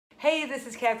Hey, this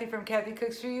is Kathy from Kathy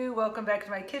Cooks For You. Welcome back to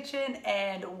my kitchen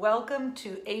and welcome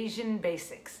to Asian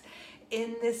Basics.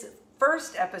 In this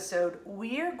first episode,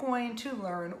 we are going to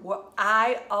learn what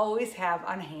I always have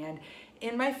on hand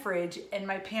in my fridge and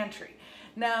my pantry.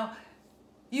 Now,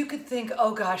 you could think,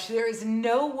 oh gosh, there is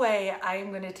no way I'm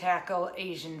going to tackle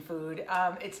Asian food.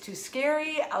 It's too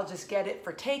scary. I'll just get it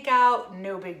for takeout.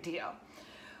 No big deal.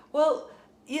 Well,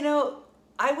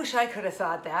 I wish I could have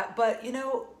thought that, but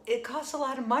it costs a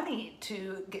lot of money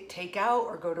to get takeout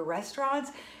or go to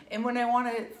restaurants. And when I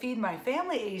want to feed my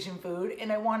family Asian food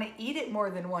and I want to eat it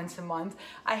more than once a month,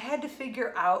 I had to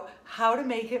figure out how to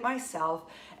make it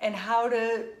myself and how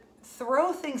to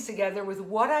throw things together with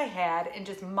what I had and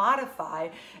just modify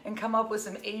and come up with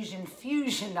some Asian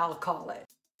fusion, I'll call it.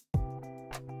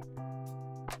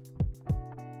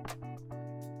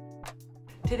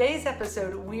 Today's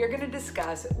episode, we are going to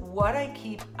discuss what I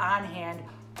keep on hand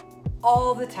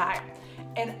all the time.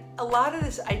 And a lot of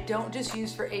this I don't just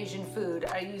use for Asian food.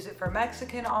 I use it for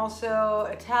Mexican also,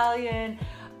 Italian.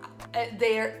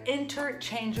 They are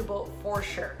interchangeable for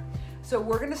sure. So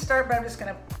we're going to start by, I'm just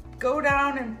going to go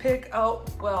down and pick,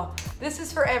 this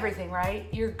is for everything,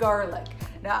 right? Your garlic.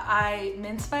 Now I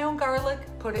mince my own garlic,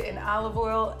 put it in olive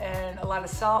oil and a lot of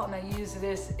salt, and I use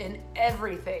this in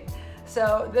everything.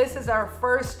 So this is our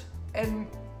first and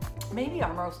maybe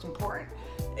our most important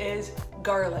is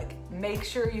garlic. Make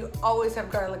sure you always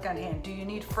have garlic on hand. Do you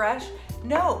need fresh?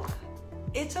 No.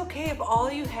 It's okay if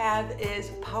all you have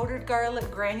is powdered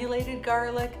garlic, granulated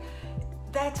garlic.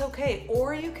 That's okay.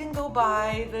 Or you can go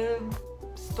buy the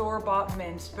store-bought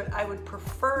mince, but I would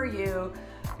prefer you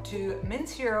to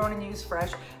mince your own and use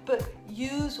fresh, but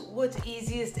use what's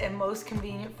easiest and most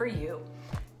convenient for you.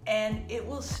 And it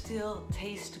will still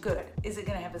taste good. Is it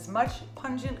gonna have as much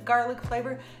pungent garlic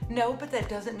flavor? No, but that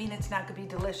doesn't mean it's not gonna be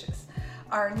delicious.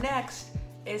 Our next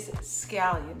is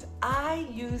scallions. I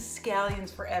use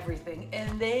scallions for everything,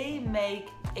 and they make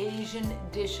Asian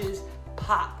dishes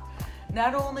pop.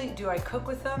 Not only do I cook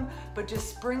with them, but just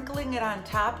sprinkling it on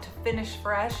top to finish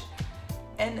fresh,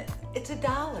 and it's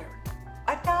 $1.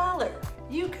 $1.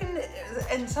 You can,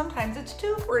 and sometimes it's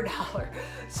 2 for $1.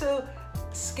 So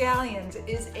scallions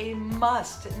is a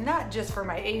must, not just for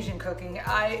my Asian cooking.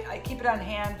 I keep it on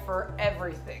hand for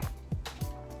everything.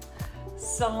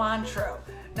 Cilantro.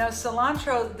 Now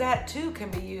cilantro, that too can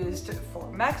be used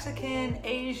for Mexican,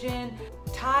 Asian,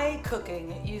 Thai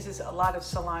cooking. It uses a lot of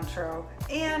cilantro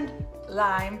and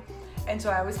lime, and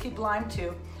so I always keep lime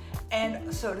too.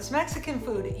 And so does Mexican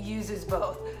food, uses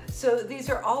both. So these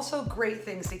are also great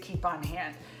things to keep on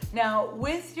hand. Now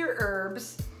with your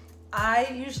herbs, I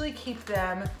usually keep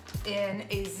them in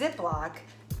a Ziploc,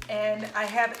 and I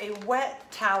have a wet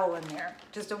towel in there,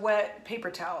 just a wet paper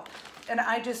towel. And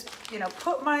I just,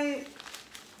 put my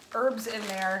herbs in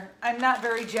there. I'm not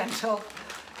very gentle.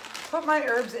 Put my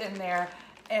herbs in there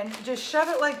and just shove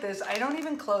it like this. I don't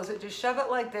even close it, just shove it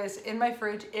like this in my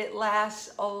fridge. It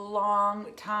lasts a long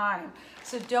time.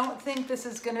 So don't think this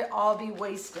is gonna all be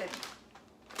wasted.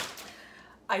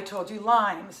 I told you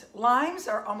limes. Limes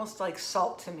are almost like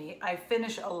salt to me. I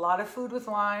finish a lot of food with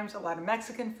limes, a lot of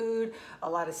Mexican food, a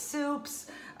lot of soups,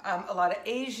 a lot of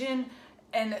Asian,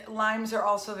 and limes are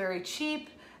also very cheap.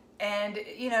 And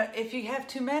if you have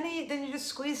too many, then you just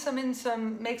squeeze some in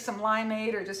make some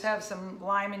limeade, or just have some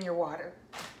lime in your water.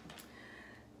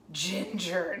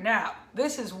 Ginger. Now,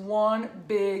 this is one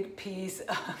big piece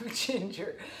of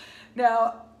ginger.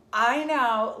 Now, I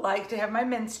now like to have my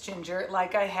minced ginger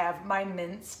like I have my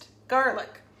minced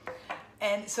garlic.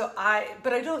 And so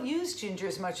but I don't use ginger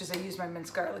as much as I use my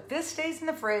minced garlic. This stays in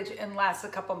the fridge and lasts a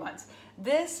couple months.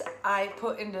 This I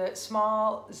put into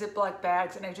small Ziploc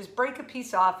bags, and I just break a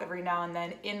piece off every now and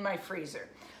then in my freezer.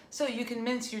 So you can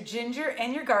mince your ginger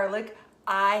and your garlic.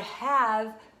 I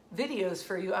have videos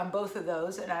for you on both of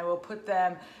those, and I will put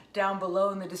them down below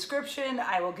in the description.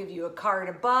 I will give you a card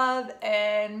above,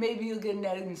 and maybe you'll get an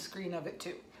end screen of it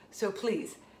too. So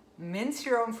please, mince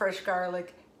your own fresh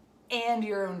garlic and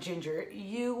your own ginger.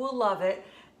 You will love it,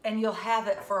 and you'll have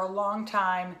it for a long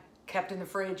time, kept in the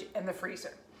fridge and the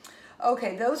freezer.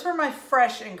 Okay, those were my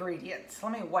fresh ingredients.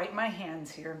 Let me wipe my hands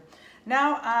here.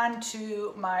 Now on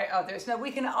to my others. Now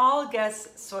we can all guess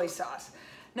soy sauce.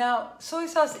 Now, soy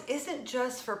sauce isn't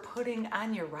just for putting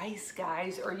on your rice,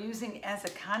 guys, or using as a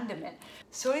condiment.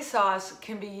 Soy sauce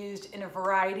can be used in a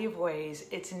variety of ways.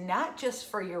 It's not just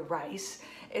for your rice.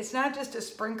 It's not just a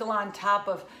sprinkle on top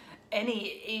of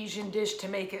any Asian dish to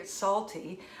make it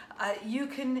salty. You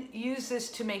can use this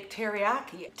to make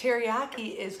teriyaki.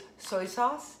 Teriyaki is soy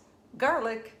sauce,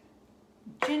 garlic,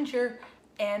 ginger,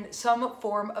 and some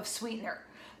form of sweetener.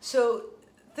 So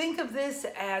think of this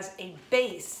as a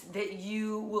base that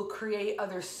you will create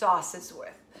other sauces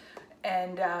with.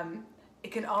 And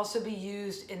it can also be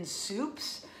used in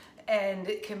soups, and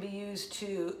it can be used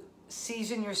to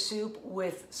season your soup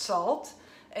with salt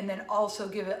and then also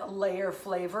give it a layer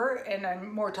flavor. And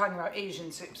I'm more talking about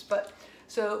Asian soups, but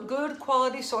so good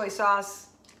quality soy sauce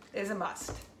is a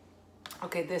must.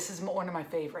 Okay, this is one of my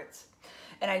favorites.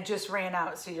 And I just ran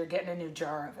out, so you're getting a new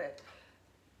jar of it.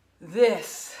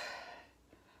 This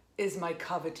is my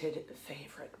coveted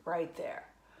favorite right there.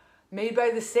 Made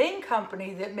by the same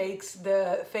company that makes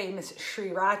the famous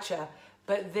sriracha,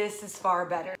 but this is far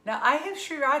better. Now I have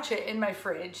sriracha in my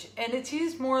fridge and it's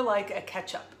used more like a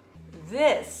ketchup.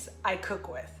 This I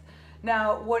cook with.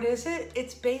 Now what is it?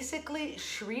 It's basically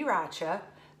sriracha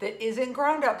that isn't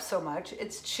ground up so much.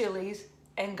 It's chilies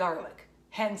and garlic,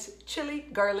 hence chili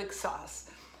garlic sauce.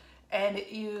 And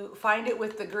you find it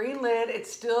with the green lid.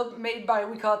 It's still made by,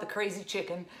 we call it the crazy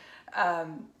chicken.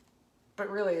 But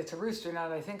really it's a rooster now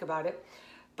that I think about it.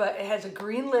 But it has a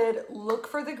green lid. Look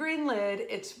for the green lid.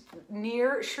 It's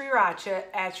near sriracha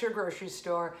at your grocery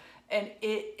store, and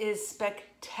it is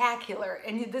spectacular.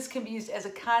 And this can be used as a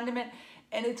condiment,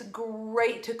 and it's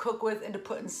great to cook with and to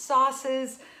put in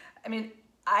sauces. I mean,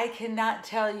 I cannot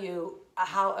tell you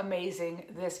how amazing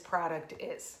this product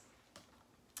is.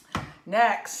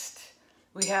 Next,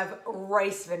 we have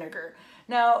rice vinegar.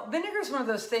 Now, vinegar is one of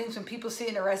those things when people see it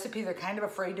in a recipe, they're kind of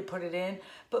afraid to put it in,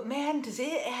 but man, does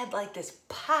it add like this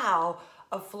pow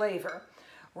of flavor.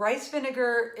 Rice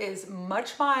vinegar is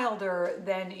much milder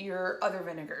than your other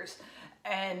vinegars,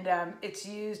 and it's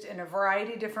used in a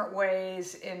variety of different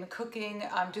ways in cooking.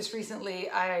 Just recently,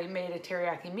 I made a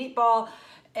teriyaki meatball,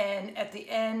 and at the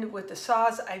end with the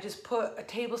sauce, I just put a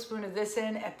tablespoon of this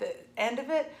in at the end of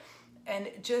it, and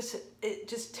it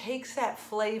just takes that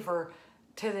flavor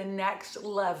to the next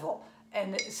level.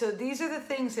 And so these are the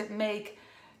things that make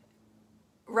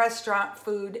restaurant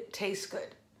food taste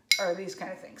good, are these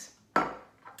kind of things.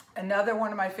 Another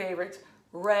one of my favorites,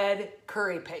 red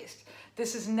curry paste.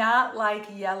 This is not like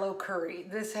yellow curry.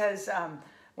 This has,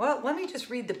 well, let me just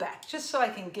read the back just so I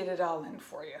can get it all in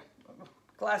for you.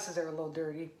 Glasses are a little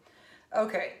dirty.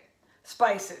 Okay,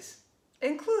 spices,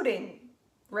 including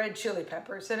red chili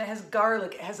peppers, and it has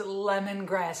garlic, it has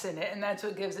lemongrass in it, and that's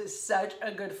what gives it such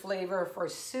a good flavor for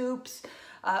soups,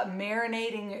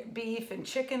 marinating beef and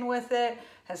chicken with it.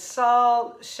 Has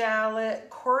salt, shallot,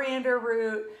 coriander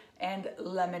root, and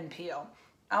lemon peel.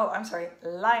 Oh, I'm sorry,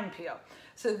 lime peel.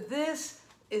 So this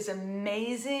is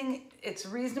amazing. It's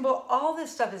reasonable. All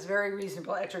this stuff is very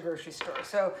reasonable at your grocery store.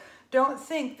 So don't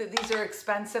think that these are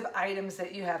expensive items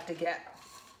that you have to get.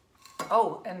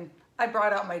 Oh, and I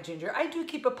brought out my ginger. I do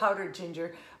keep a powdered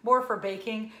ginger, more for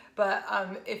baking, but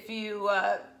if you,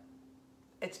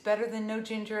 it's better than no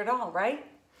ginger at all, right?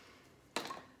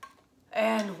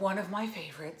 And one of my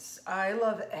favorites, I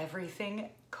love everything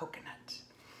coconut.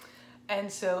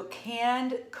 And so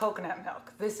canned coconut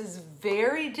milk. This is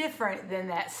very different than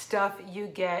that stuff you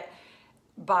get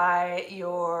by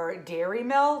your dairy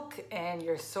milk and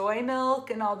your soy milk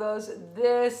and all those.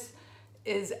 This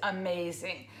is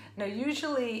amazing. Now,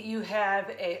 usually you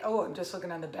have oh, I'm just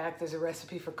looking on the back. There's a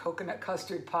recipe for coconut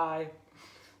custard pie.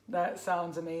 That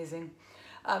sounds amazing.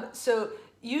 So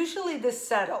usually this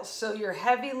settles. So your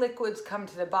heavy liquids come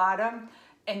to the bottom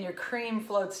and your cream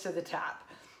floats to the top.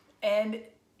 And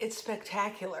it's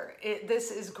spectacular.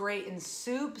 This is great in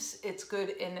soups. It's good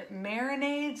in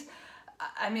marinades.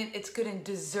 I mean, it's good in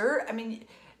dessert. I mean,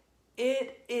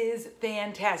 it is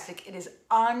fantastic. It is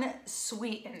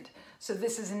unsweetened. So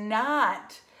this is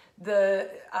not the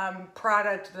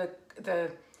product,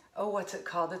 oh, what's it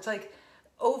called? It's like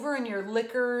over in your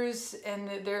liquors, and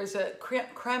there's a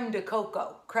creme de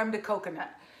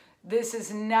coconut. This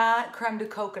is not creme de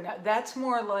coconut. That's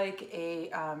more like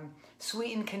a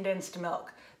sweetened condensed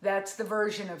milk. That's the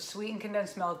version of sweetened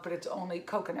condensed milk, but it's only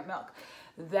coconut milk.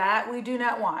 That we do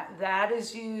not want. That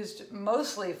is used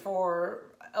mostly for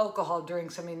alcohol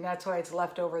drinks. I mean, that's why it's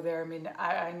left over there. I mean,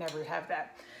 I never have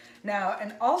that. Now,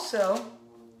 and also,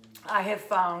 I have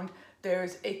found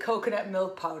there's a coconut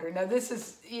milk powder. Now this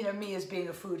is, you know, me as being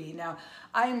a foodie. Now,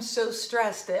 I am so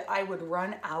stressed that I would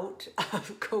run out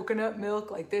of coconut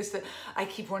milk like this, that I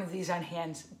keep one of these on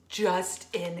hand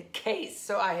just in case.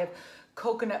 So I have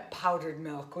coconut powdered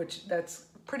milk, which that's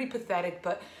pretty pathetic,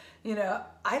 but you know,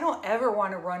 I don't ever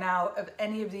want to run out of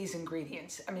any of these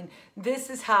ingredients. I mean, this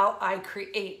is how I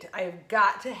create. I've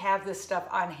got to have this stuff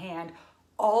on hand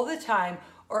all the time,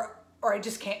 or I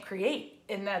just can't create.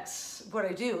 And that's what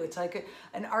I do. It's like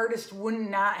an artist would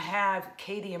not have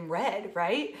cadmium red,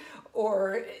 right?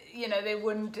 Or, you know, they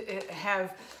wouldn't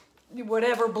have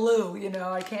whatever blue, you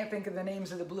know, I can't think of the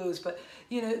names of the blues, but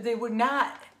you know, they would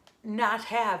not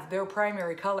have their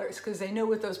primary colors, because they know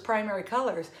with those primary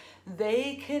colors,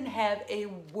 they can have a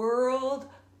world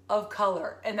of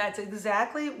color. And that's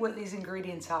exactly what these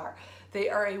ingredients are. They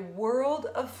are a world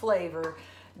of flavor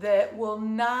that will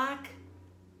knock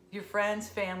your friends,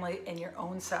 family, and your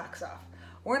own socks off.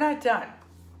 We're not done.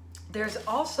 There's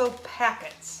also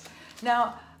packets.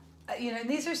 Now, you know,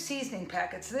 these are seasoning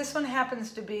packets. This one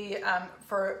happens to be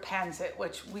for pancit,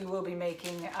 which we will be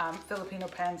making Filipino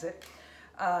pancit.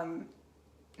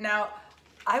 Now,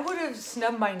 I would have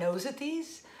snubbed my nose at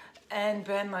these and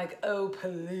been like, oh,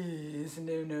 please,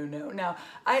 no, no, no. Now,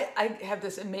 I have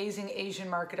this amazing Asian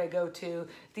market I go to.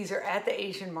 These are at the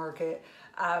Asian market.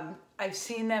 I've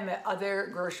seen them at other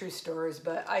grocery stores,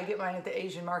 but I get mine at the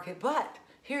Asian market. But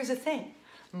here's the thing.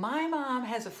 My mom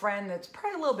has a friend that's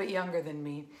probably a little bit younger than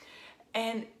me,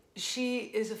 and she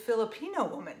is a Filipino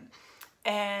woman.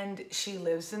 And she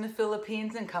lives in the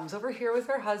Philippines and comes over here with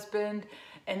her husband,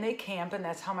 and they camp, and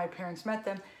that's how my parents met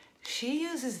them. She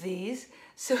uses these,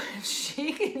 so if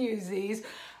she can use these,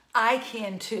 I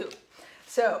can too.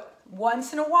 So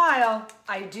once in a while,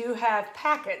 I do have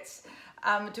packets.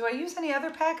 Do I use any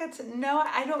other packets? No,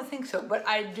 I don't think so, but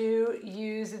I do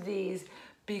use these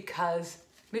because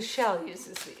Michelle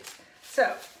uses these.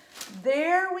 So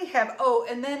there we have, oh,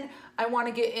 and then I want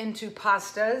to get into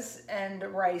pastas and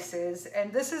rices,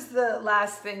 and this is the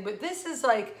last thing, but this is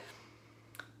like,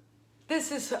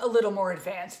 this is a little more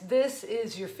advanced. This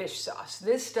is your fish sauce.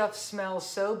 This stuff smells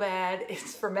so bad.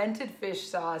 It's fermented fish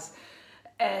sauce,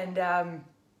 and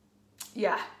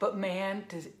yeah, but man,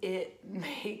 does it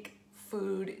make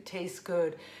food taste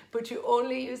good. But you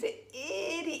only use an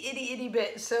itty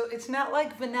bit, so it's not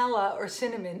like vanilla or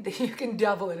cinnamon that you can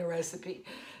double in a recipe.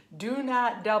 Do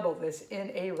not double this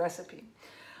in a recipe.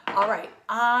 All right,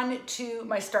 on to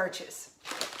my starches.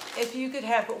 If you could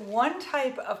have one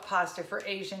type of pasta for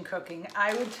Asian cooking,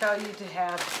 I would tell you to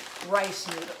have rice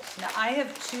noodles. Now, I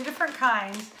have two different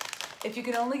kinds. If you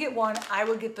can only get one, I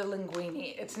would get the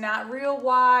linguine. It's not real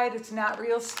wide, it's not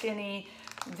real skinny.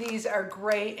 These are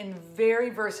great and very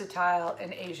versatile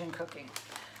in Asian cooking.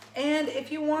 And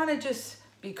if you want to just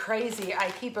be crazy,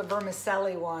 I keep a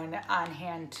vermicelli one on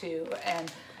hand too.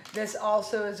 And this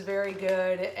also is very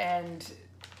good,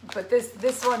 but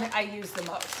this one I use the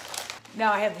most.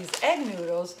 Now I have these egg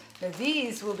noodles. Now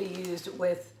these will be used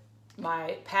with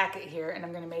my packet here, and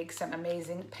I'm gonna make some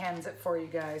amazing pancit for you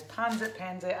guys.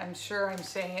 Pancit, I'm sure I'm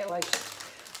saying it like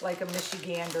a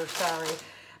Michigander, sorry.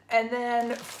 And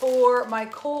then for my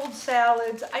cold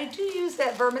salads, I do use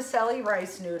that vermicelli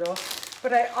rice noodle,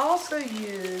 but I also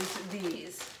use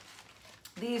these.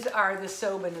 These are the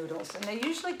soba noodles, and they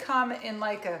usually come in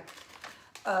like a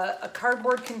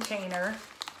cardboard container,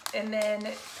 and then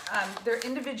they're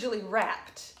individually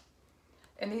wrapped.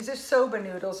 And these are soba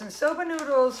noodles, and soba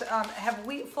noodles have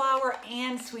wheat flour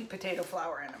and sweet potato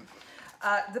flour in them.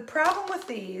 The problem with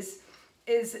these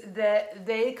is that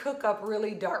they cook up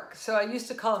really dark. So I used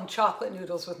to call them chocolate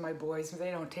noodles with my boys.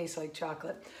 They don't taste like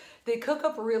chocolate. They cook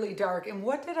up really dark. And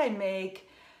what did I make?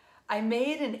 I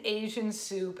made an Asian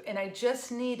soup, and I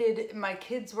just needed, my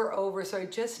kids were over, so I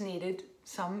just needed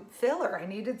some filler. I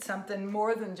needed something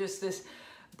more than just this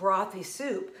brothy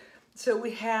soup. So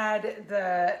we had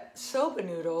the soba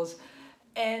noodles,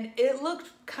 and it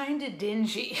looked kind of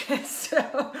dingy.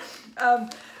 So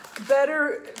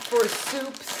better for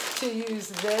soups to use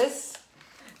this.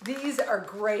 These are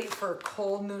great for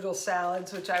cold noodle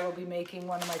salads, which I will be making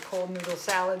one of my cold noodle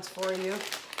salads for you.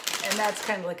 And that's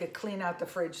kind of like a clean out the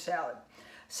fridge salad.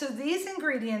 So these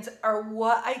ingredients are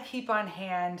what I keep on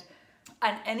hand.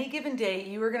 On any given day,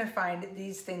 you are gonna find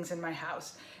these things in my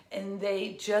house. And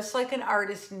they, just like an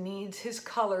artist needs his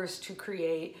colors to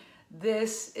create,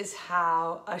 this is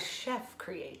how a chef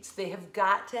creates. They have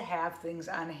got to have things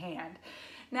on hand.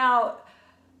 Now,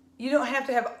 you don't have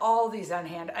to have all these on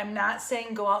hand. I'm not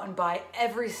saying go out and buy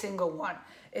every single one.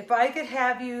 If I could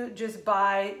have you just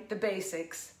buy the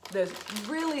basics, the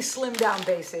really slimmed down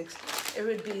basics, it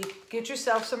would be get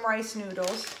yourself some rice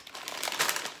noodles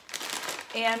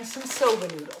and some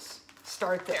soba noodles.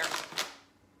 Start there.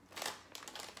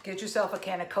 Get yourself a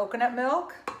can of coconut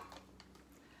milk.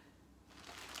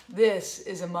 This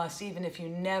is a must even if you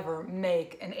never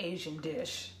make an Asian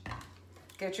dish.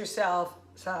 Get yourself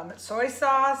some soy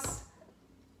sauce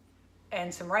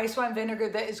and some rice wine vinegar.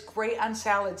 That is great on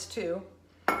salads too.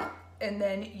 And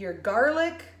then your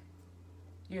garlic,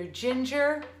 your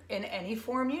ginger in any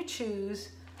form you choose,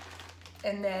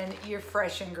 and then your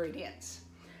fresh ingredients.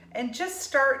 And just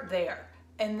start there.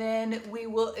 And then we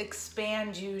will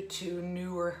expand you to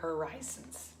newer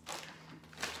horizons.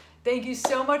 Thank you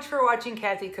so much for watching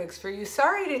Kathy Cooks For You.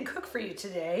 Sorry I didn't cook for you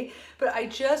today, but I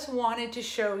just wanted to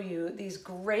show you these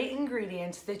great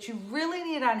ingredients that you really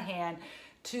need on hand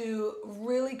to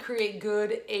really create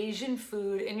good Asian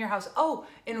food in your house. Oh,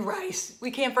 and rice. We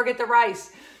can't forget the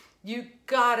rice. You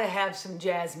gotta have some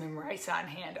jasmine rice on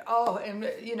hand. Oh, and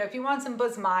you know, if you want some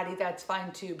basmati, that's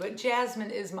fine too, but jasmine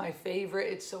is my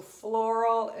favorite. It's so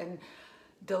floral and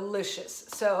delicious.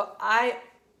 So I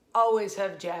always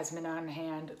have jasmine on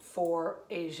hand for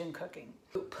Asian cooking.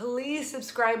 Please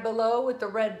subscribe below with the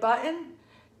red button.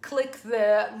 Click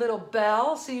the little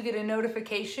bell so you get a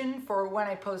notification for when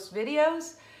I post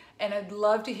videos. And I'd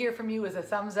love to hear from you with a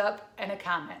thumbs up and a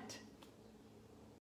comment.